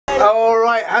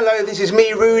Alright, hello, this is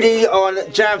me, Rudy,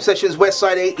 on Jam Sessions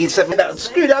Westside 87. I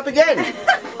screwed it up again.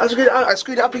 I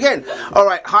screwed it up again.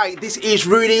 Alright, hi, this is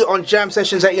Rudy on Jam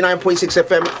Sessions 89.6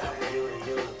 FM.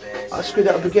 I screwed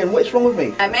it up again. What is wrong with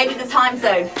me? Maybe the time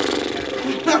zone.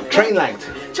 Train lagged.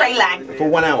 Train lag. For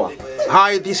 1 hour.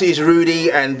 Hi, this is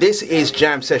Rudy, and this is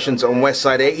Jam Sessions on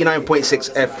Westside 89.6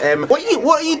 FM. What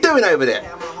are you doing over there?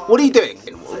 What are you doing?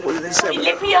 Put your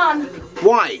lippy on.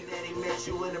 Why?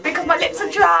 Because my lips are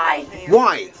dry.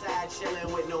 Why?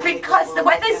 Because the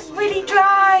weather's really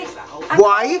dry.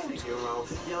 Why?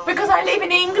 Because I live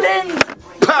in England.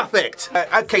 Perfect!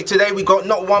 Okay, today we got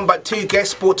not one but two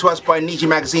guests brought to us by Niji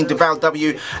Magazine, Deval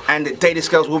W and Data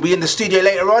Scales will be in the studio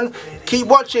later on. Keep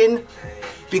watching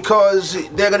because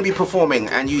they're going to be performing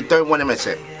and you don't want to miss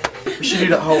it. We should do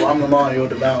that whole I'm Lemar, you're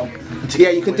Deval. Yeah,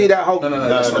 you can do that whole... No,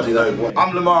 let's not do that.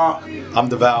 I'm Lemar, I'm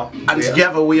Deval. And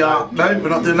together we are... No, we're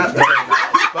not doing that.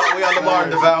 But we are Lemar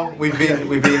and Deval. We've been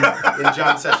in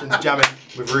Jam Sessions jamming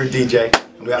with Rude DJ.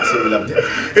 And we absolutely loved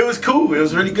it. It was cool, it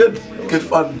was really good. Good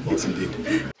fun. Yes, indeed.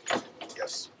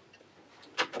 Yes.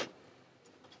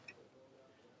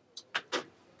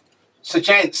 So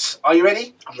gents, are you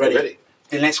ready? I'm ready.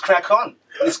 Then let's crack on.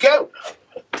 Let's go.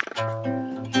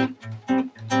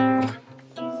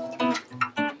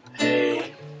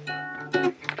 Hey.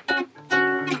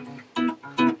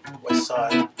 West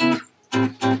side.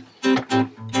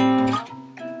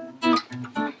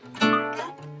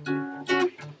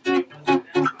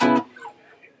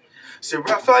 So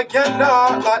Raff, I get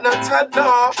up like no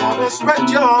Tadna on a spread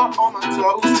jar on my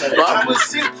toes. But I was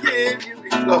sinking in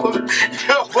the flow.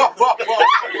 Whoa.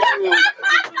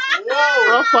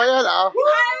 Rafaela.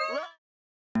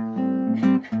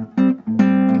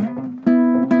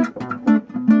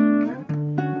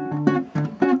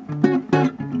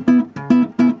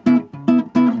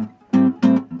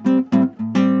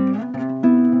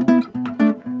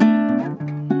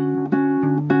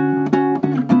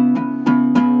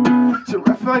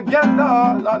 I get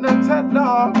up like no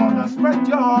Tadna on a spread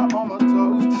jar on my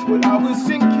toes. When I was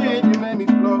sinking, you made me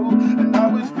flow, and I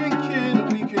was thinking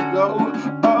that we could go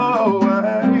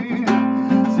away.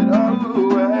 Said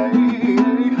away,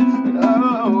 and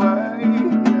away,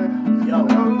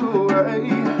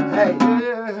 Hey,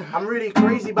 I'm really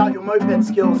crazy about your moped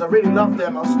skills. I really love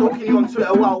them. I was stalking you on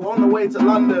Twitter while we're on the way to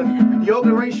London. The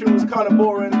operation was kind of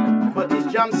boring, but these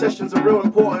jam sessions are real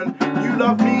important. You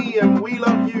love me and we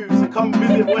love you, so come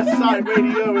visit Westside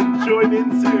Radio and join in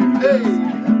too. Hey,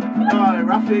 hi,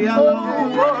 Rafaela.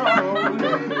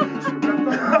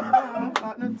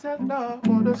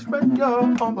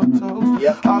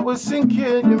 Yeah. I was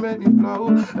sinking, you made me flow,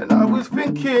 and I was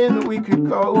thinking that we could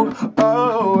go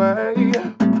away.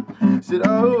 Said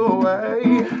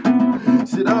away,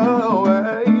 said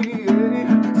away,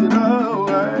 said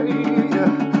away.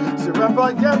 So Raff,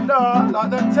 I get up like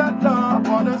the Tadna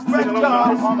on a spread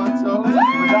jar on my toes. And I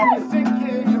was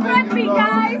thinking, you made me flow,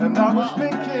 and I was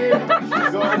thinking we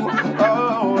should go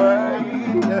away.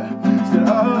 Said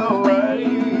away.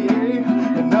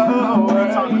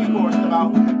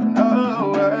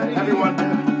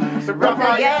 So Raff, I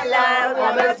get loud,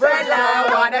 wanna spread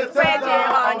you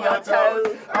on your toes.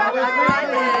 I was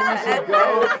thinking we should go,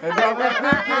 and I was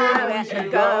thinking we should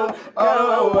go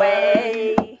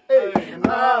away,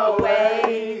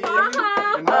 away,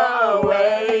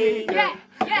 away,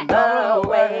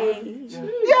 away.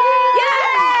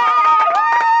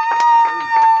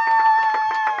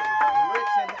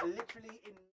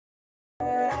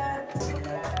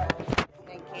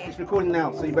 It's recording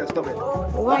now, so you better stop it.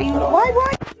 Why?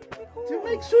 To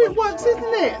make sure it works, isn't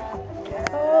it?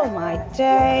 Oh my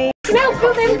day. You don't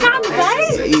feel them guns,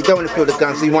 eh? You don't want to feel the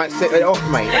guns, so you might set it off,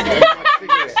 mate.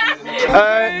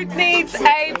 Who needs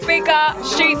a bigger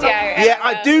studio? Yeah,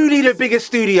 I do need a bigger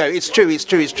studio. It's true, it's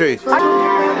true, it's true.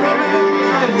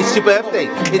 It's your birthday.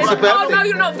 It's your birthday. Oh no,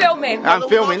 you're not filming. I'm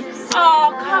filming.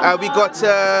 Oh, come on. We got,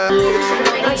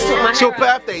 it's your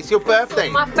birthday, it's your birthday.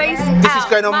 My face This is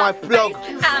going on my blog.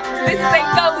 This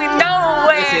ain't going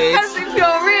nowhere. This is. As if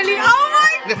you're really, oh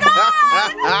my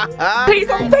God. Please,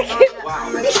 I'm begging.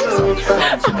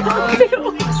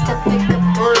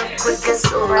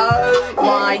 Oh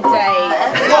my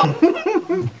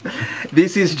day.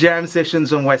 This is Jam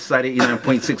Sessions on Westside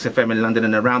 89.6 FM in London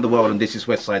and around the world on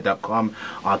thisiswestside.com.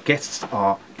 Our guests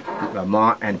are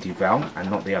Lemar and Deval, and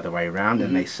not the other way around,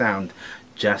 and they sound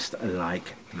just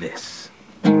like this.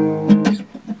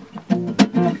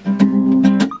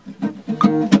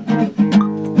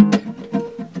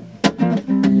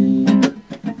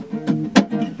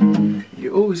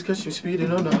 You always catch me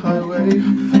speeding on the highway.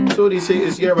 To all these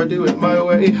haters, yeah, I do it my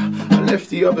way. I left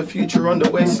the other future on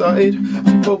the wayside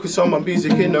to focus on my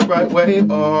music in the right way.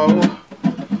 Oh,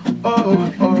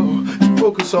 oh, oh, to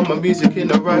focus on my music in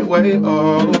the right way.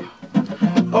 Oh,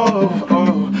 oh,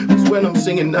 oh, cause when I'm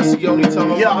singing, that's the only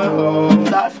time I'm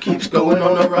life keeps going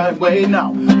on the right way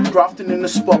now. Grafting in the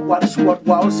spot while the squad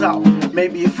wows out.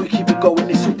 Maybe if we keep it going,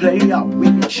 this will play out.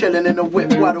 We be chilling in the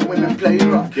whip while the women play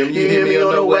rough. You hear me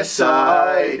on the west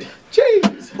side,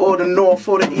 jeez, or the north,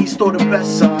 or the east, or the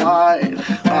best side.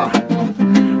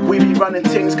 We be running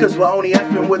things cause we're only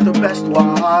effing with the best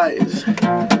wise.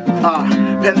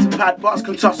 Pen to pad bars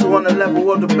can tussle on the level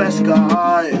of the best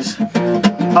guys.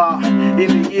 In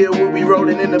the year we'll be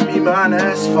rolling in the Beamer and the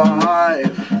S5.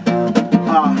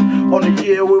 On the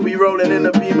year we'll be rolling in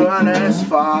the Beamer and the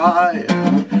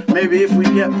S5. Maybe if we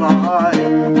get by.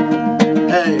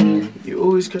 Hey. You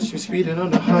always catch me speeding on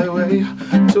the highway.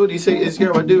 Told these haters,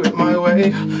 yeah, I do it my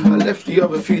way. I left the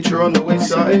other future on the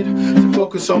wayside to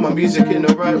focus on my music in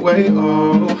the right way.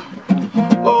 Oh,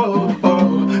 oh,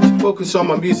 oh, to focus on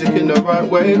my music in the right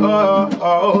way. Oh,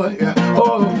 oh, yeah,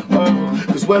 oh, oh.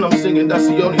 Cause when I'm singing, that's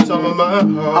the only time I'm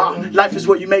at. Life is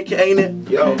what you make it, ain't it?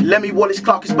 Yo. Lemmy Wallace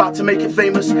Clark is about to make it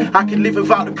famous. I can live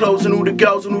without the clothes and all the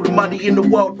girls and all the money in the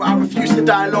world, but I refuse to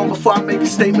die alone before I make a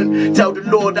statement. Tell the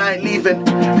Lord I ain't leaving,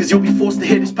 cause you'll be forced to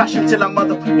hear this passion till I'm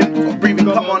breathing.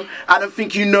 Come on, I don't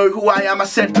think you know who I am. I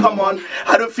said come on.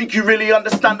 I don't think you really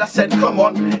understand. I said come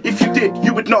on. If you did,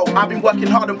 you would know. I've been working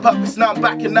hard on purpose. Now I'm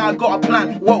back and now I got a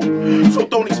plan. Whoa, so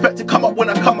don't expect to come up when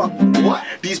I come up. What?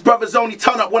 These brothers only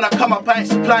turn up when I come up. I ain't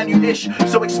supplying you ish,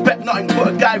 so expect nothing but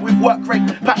a guy with work rate,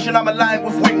 passion. I'm a lion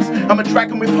with wings, I'm a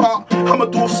dragon with heart, I'm a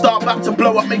dwarf star about to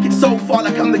blow up, make it so far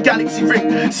like I'm the galaxy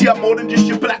ring. See, I'm more than just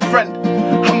your black friend,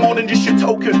 I'm more than just your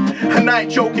token, and I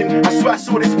ain't joking, I swear I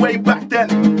saw this way back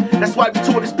then. That's why we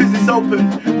tore this business open.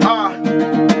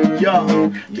 Yeah,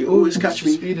 you always catch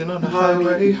me speeding on the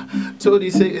highway. Told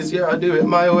these haters, yeah, I do it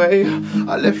my way.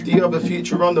 I left the other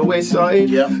future on the wayside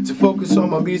to focus on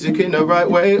my music in the right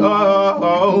way. Oh,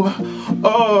 oh,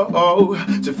 oh,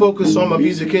 oh, to focus on my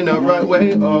music in the right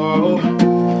way. Oh,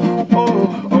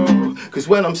 oh, oh, cause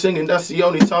when I'm singing, that's the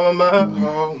only time I'm at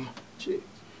home. Jeez.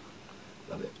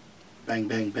 Love it. Bang,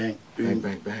 bang, bang. Bang,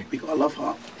 bang, bang. We got a love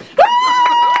heart.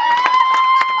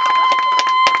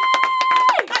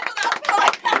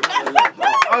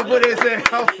 I thought it was a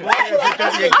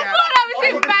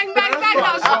bang, bang, bang.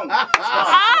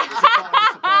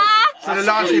 So the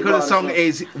last thing of the song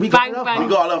is we got a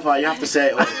love heart. You have to say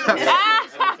it.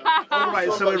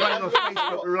 Alright, so we're running on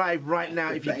Facebook Live right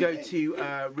now. If you go to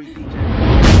Root DJ.